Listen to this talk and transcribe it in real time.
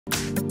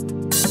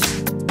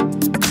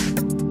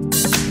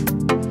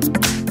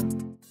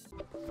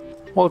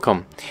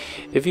Welcome.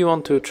 If you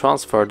want to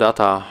transfer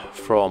data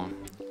from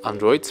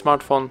Android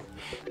smartphone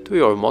to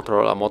your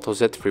Motorola Moto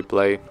Z3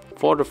 Play,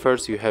 for the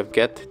first you have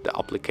get the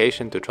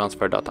application to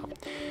transfer data.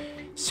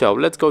 So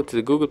let's go to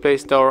the Google Play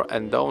Store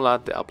and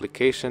download the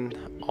application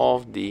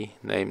of the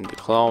name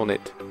Clone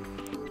It.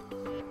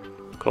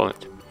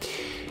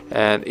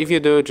 And if you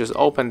do, just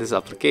open this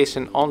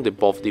application on the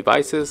both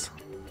devices.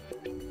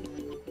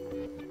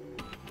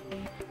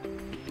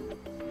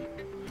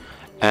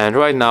 And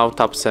right now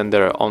tap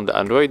sender on the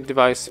Android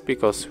device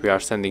because we are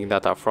sending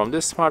data from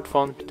this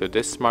smartphone to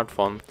this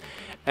smartphone,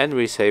 and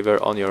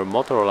receiver on your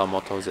Motorola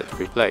Moto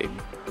Z3 Play.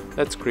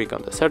 Let's click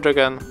on the search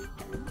again.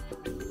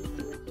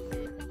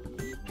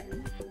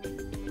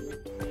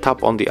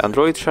 Tap on the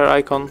Android share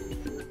icon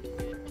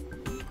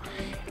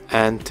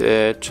and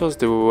choose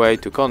the way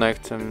to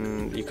connect.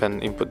 You can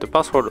input the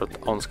password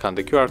or scan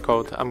the QR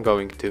code. I'm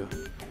going to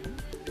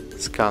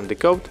scan the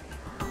code.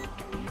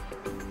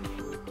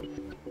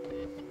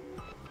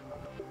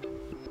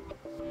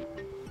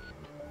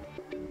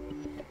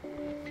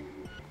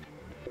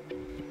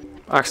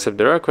 Accept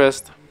the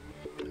request,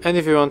 and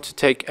if you want to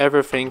take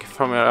everything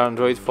from your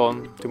Android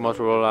phone to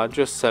Motorola,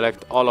 just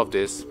select all of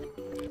these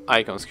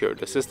icons here: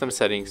 the system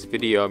settings,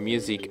 video,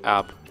 music,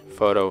 app,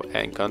 photo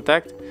and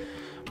contact.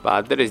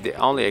 But that is the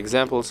only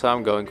example, so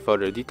I'm going for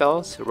the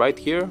details right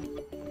here,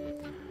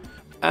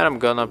 and I'm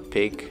gonna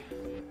pick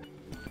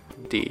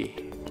the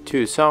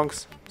two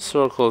songs,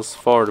 Circles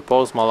for the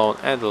Post Malone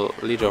and the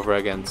League of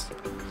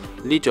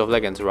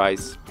Legends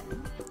Rise,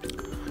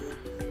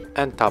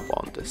 and tap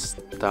on the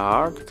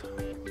start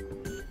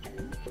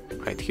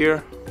right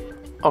here.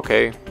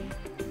 Okay,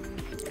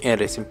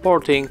 it is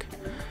importing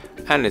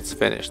and it's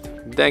finished.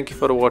 Thank you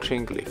for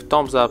watching. Leave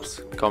thumbs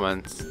ups,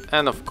 comments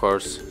and of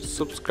course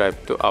subscribe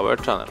to our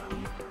channel.